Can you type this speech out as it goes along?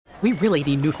We really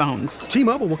need new phones.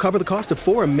 T-Mobile will cover the cost of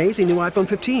 4 amazing new iPhone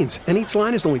 15s, and each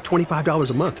line is only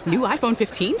 $25 a month. New iPhone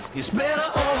 15s? It's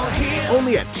better over here.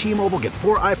 Only at T-Mobile, get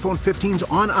 4 iPhone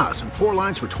 15s on us and 4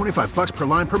 lines for $25 per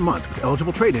line per month with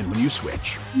eligible trade-in when you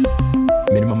switch.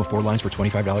 Minimum of 4 lines for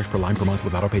 $25 per line per month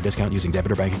with autopay discount using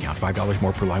debit or bank account. $5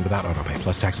 more per line without autopay,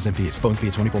 plus taxes and fees. Phone fee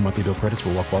at 24 monthly bill credits for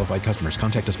well-qualified customers.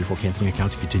 Contact us before canceling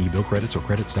account to continue bill credits or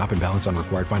credit stop and balance on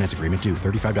required finance agreement due.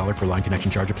 $35 per line connection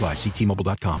charge applies. See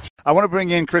T-Mobile.com. I want to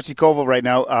bring in Christy Koval right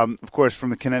now, of course, from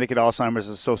the Connecticut Alzheimer's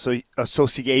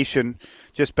Association,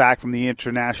 just back from the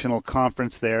international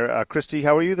conference there. Christy,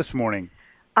 how are you this morning?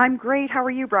 I'm great. How are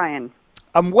you, Brian?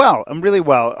 I'm well. I'm really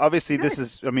well. Obviously, Good. this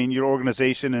is, your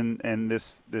organization and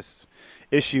this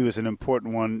issue is an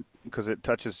important one because it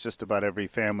touches just about every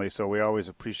family, so we always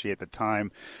appreciate the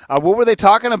time. What were they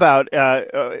talking about?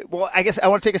 Well, I guess I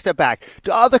want to take a step back.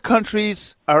 Are other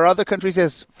countries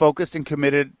as focused and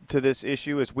committed to this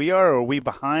issue as we are, or are we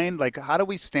behind? Like, how do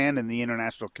we stand in the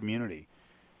international community?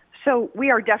 So we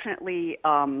are definitely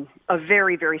a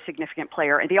very, very significant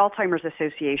player. And the Alzheimer's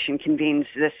Association convenes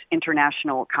this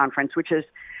international conference, which is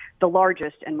the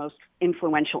largest and most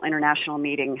influential international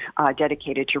meeting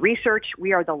dedicated to research.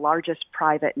 We are the largest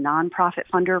private nonprofit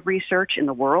funder of research in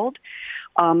the world.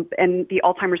 And the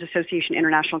Alzheimer's Association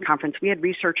International Conference, we had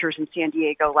researchers in San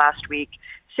Diego last week,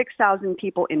 6,000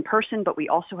 people in person, but we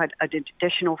also had an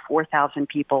additional 4,000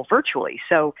 people virtually.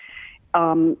 So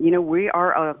we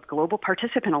are a global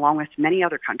participant along with many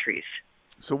other countries.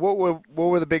 So what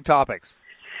were the big topics?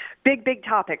 Big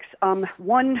topics.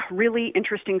 One really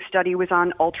interesting study was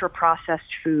on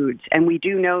ultra-processed foods. And we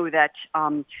do know that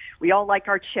we all like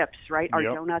our chips, right? Our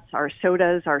donuts, our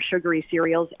sodas, our sugary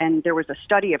cereals. And there was a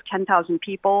study of 10,000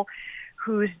 people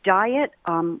whose diet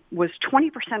was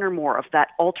 20% or more of that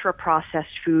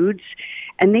ultra-processed foods,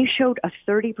 and they showed a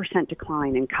 30%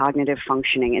 decline in cognitive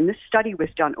functioning. And this study was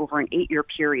done over an 8-year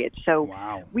period. So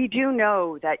we do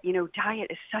know that,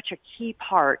 diet is such a key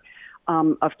part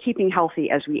of keeping healthy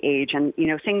as we age. And,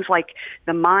 things like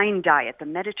the MIND diet, the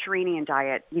Mediterranean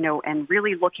diet, and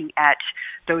really looking at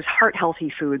those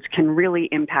heart-healthy foods can really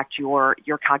impact your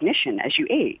cognition as you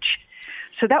age.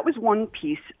 So that was one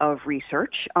piece of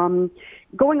research.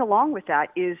 Going along with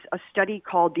that is a study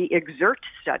called the EXERT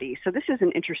study. So this is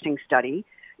an interesting study.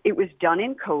 It was done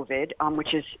in COVID,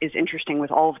 which is interesting with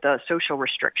all of the social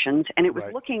restrictions. And it was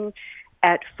looking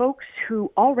at folks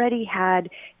who already had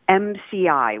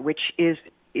MCI, which is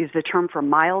the term for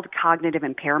mild cognitive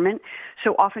impairment.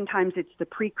 So oftentimes it's the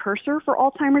precursor for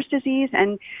Alzheimer's disease.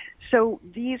 And so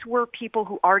these were people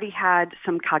who already had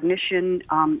some cognition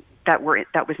that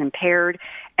was impaired.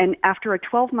 And after a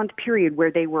 12-month period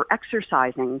where they were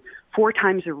exercising 4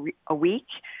 times a week,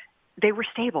 they were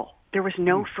stable. There was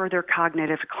no further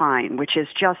cognitive decline, which is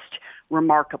just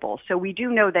remarkable. So we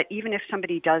do know that even if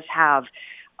somebody does have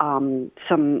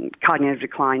some cognitive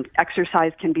decline,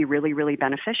 exercise can be really, really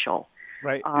beneficial.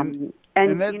 Right. By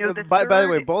the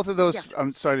way, both of those,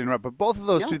 I'm sorry to interrupt, but both of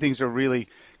those two things are really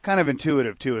kind of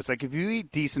intuitive too. It's like if you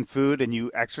eat decent food and you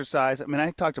exercise,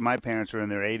 I talk to my parents who are in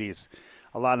their 80s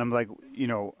a lot, and I'm like,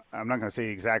 I'm not going to say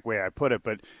the exact way I put it,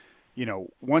 but,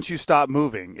 once you stop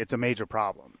moving, it's a major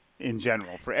problem in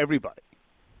general for everybody.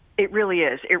 It really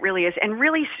is. It really is. And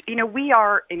really, we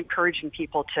are encouraging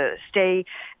people to stay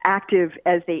active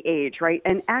as they age, right?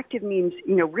 And active means,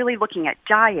 really looking at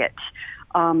diet,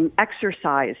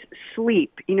 exercise,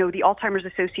 sleep. The Alzheimer's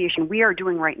Association, we are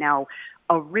doing right now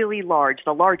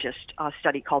the largest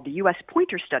study called the U.S.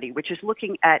 Pointer Study, which is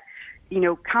looking at,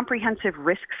 comprehensive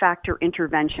risk factor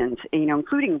interventions,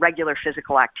 including regular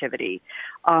physical activity,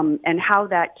 and how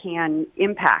that can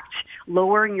impact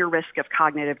lowering your risk of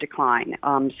cognitive decline.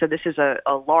 So this is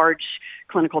a large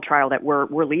clinical trial that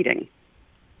we're leading.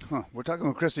 We're talking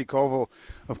with Christy Koval,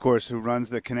 of course, who runs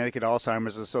the Connecticut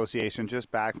Alzheimer's Association,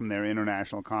 just back from their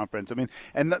international conference.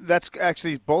 And that's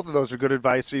actually, both of those are good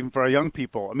advice even for our young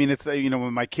people. It's, with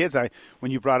my kids,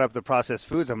 when you brought up the processed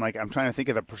foods, I'm trying to think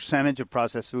of the percentage of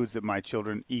processed foods that my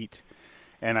children eat.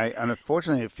 And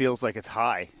unfortunately, it feels like it's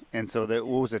high. And so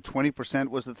what was it, 20%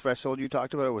 was the threshold you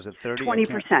talked about, or was it 30?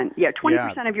 20%. Yeah,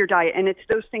 20% of your diet. And it's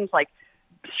those things like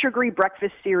sugary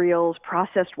breakfast cereals,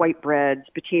 processed white breads,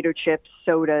 potato chips,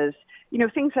 sodas,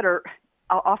 things that are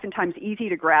oftentimes easy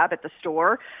to grab at the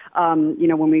store,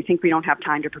 when we think we don't have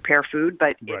time to prepare food,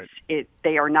 but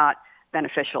they are not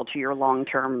beneficial to your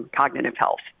long-term cognitive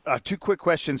health. 2 quick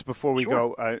questions before we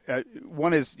go.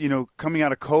 One is, coming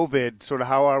out of COVID, sort of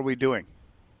how are we doing?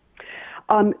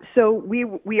 So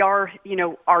we are,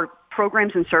 our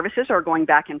programs and services are going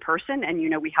back in person, and,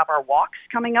 we have our walks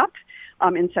coming up.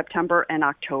 in September and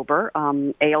October,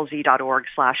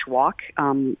 alz.org/walk.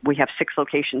 We have 6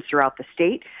 locations throughout the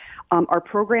state. Our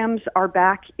programs are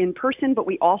back in person, but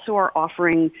we also are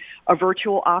offering a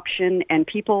virtual option, and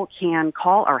people can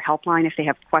call our helpline if they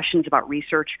have questions about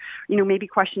research, maybe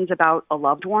questions about a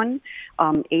loved one,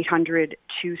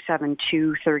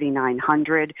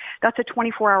 800-272-3900. That's a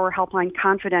 24-hour helpline,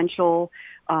 confidential,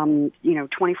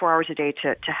 24 hours a day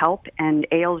to help, and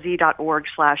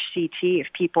alz.org/CT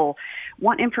if people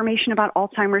want information about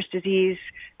Alzheimer's disease,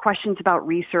 questions about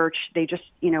research, they just,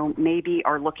 maybe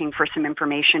are looking for some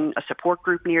information, a support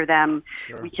group near them,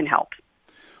 we can help.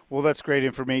 Well, that's great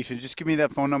information. Just give me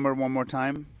that phone number one more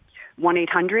time.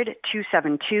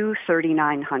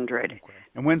 1-800-272-3900. Okay.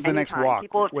 And when's the next walk?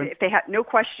 People, if they have, no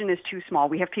question is too small.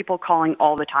 We have people calling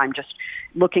all the time just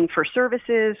looking for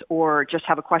services or just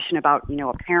have a question about,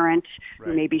 a parent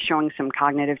who may be showing some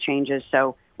cognitive changes.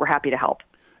 So we're happy to help.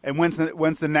 And when's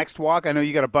the next walk? I know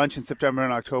you got a bunch in September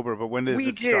and October, but when does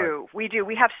it start? We do.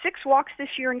 We have 6 walks this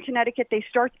year in Connecticut. They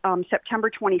start September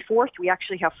 24th. We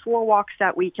actually have 4 walks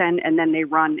that weekend, and then they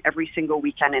run every single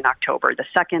weekend in October, the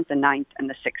 2nd, the 9th, and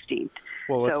the 16th.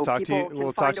 Well, let's talk to you.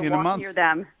 We'll talk to you in a month. Near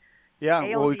them. Yeah.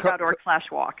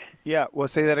 alz.org/walk. Yeah. Well,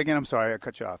 say that again. I'm sorry. I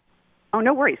cut you off. Oh,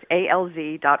 no worries.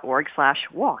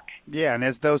 alz.org/walk. Yeah, and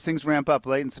as those things ramp up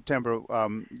late in September,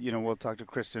 we'll talk to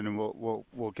Kristen and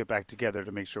we'll get back together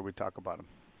to make sure we talk about them.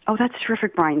 Oh, that's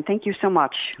terrific, Brian. Thank you so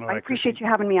much. Right, I appreciate you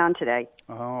having me on today.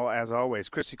 Oh, as always.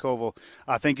 Christy Koval,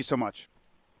 thank you so much.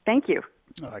 Thank you.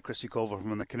 Christy Koval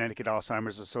from the Connecticut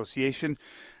Alzheimer's Association.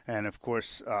 And, of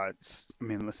course,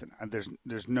 listen,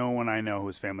 there's no one I know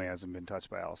whose family hasn't been touched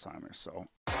by Alzheimer's. So,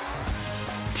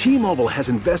 T-Mobile has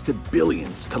invested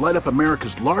billions to light up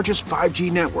America's largest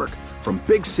 5G network, from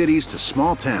big cities to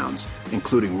small towns,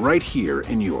 including right here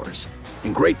in yours.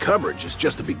 And great coverage is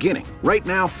just the beginning. Right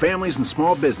now, families and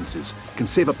small businesses can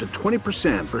save up to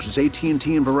 20% versus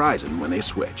AT&T and Verizon when they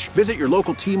switch. Visit your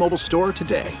local T-Mobile store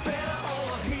today.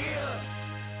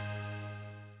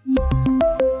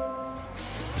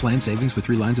 Plan savings with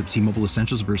 3 lines of T-Mobile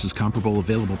Essentials versus comparable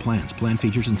available plans. Plan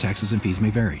features and taxes and fees may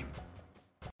vary.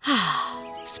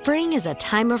 Spring is a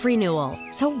time of renewal,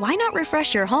 so why not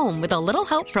refresh your home with a little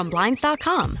help from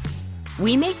Blinds.com?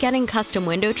 We make getting custom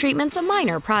window treatments a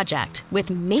minor project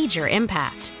with major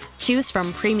impact. Choose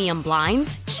from premium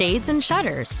blinds, shades, and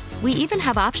shutters. We even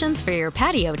have options for your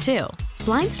patio, too.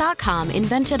 Blinds.com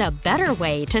invented a better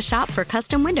way to shop for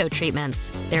custom window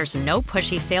treatments. There's no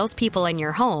pushy salespeople in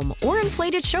your home or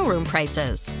inflated showroom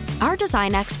prices. Our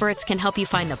design experts can help you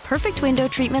find the perfect window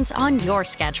treatments on your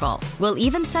schedule. We'll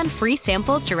even send free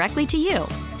samples directly to you.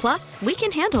 Plus, we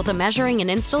can handle the measuring and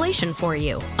installation for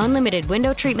you. Unlimited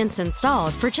window treatments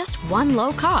installed for just one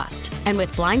low cost. And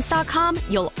with Blinds.com,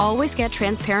 you'll always get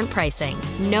transparent pricing.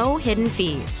 No hidden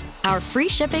fees. Our free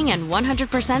shipping and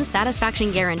 100%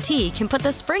 satisfaction guarantee can put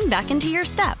the spring back into your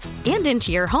step and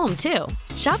into your home, too.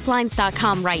 Shop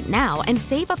Blinds.com right now and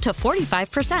save up to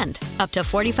 45%. Up to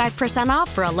 45%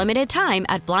 off for a limited time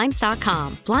at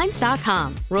Blinds.com.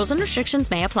 Blinds.com. Rules and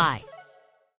restrictions may apply.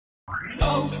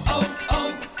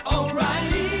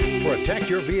 O'Reilly. Protect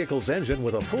your vehicle's engine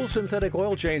with a full synthetic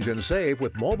oil change and save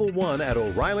with Mobil 1 at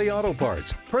O'Reilly Auto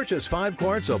Parts. Purchase 5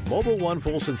 quarts of Mobil 1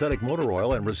 full synthetic motor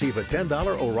oil and receive a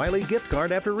 $10 O'Reilly gift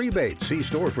card after rebate. See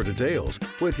store for details.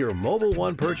 With your Mobil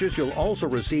 1 purchase, you'll also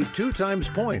receive 2 times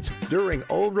points during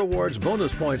O Rewards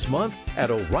Bonus Points Month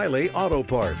at O'Reilly Auto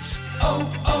Parts.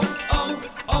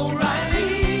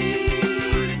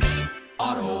 O'Reilly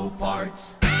Auto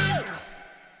Parts.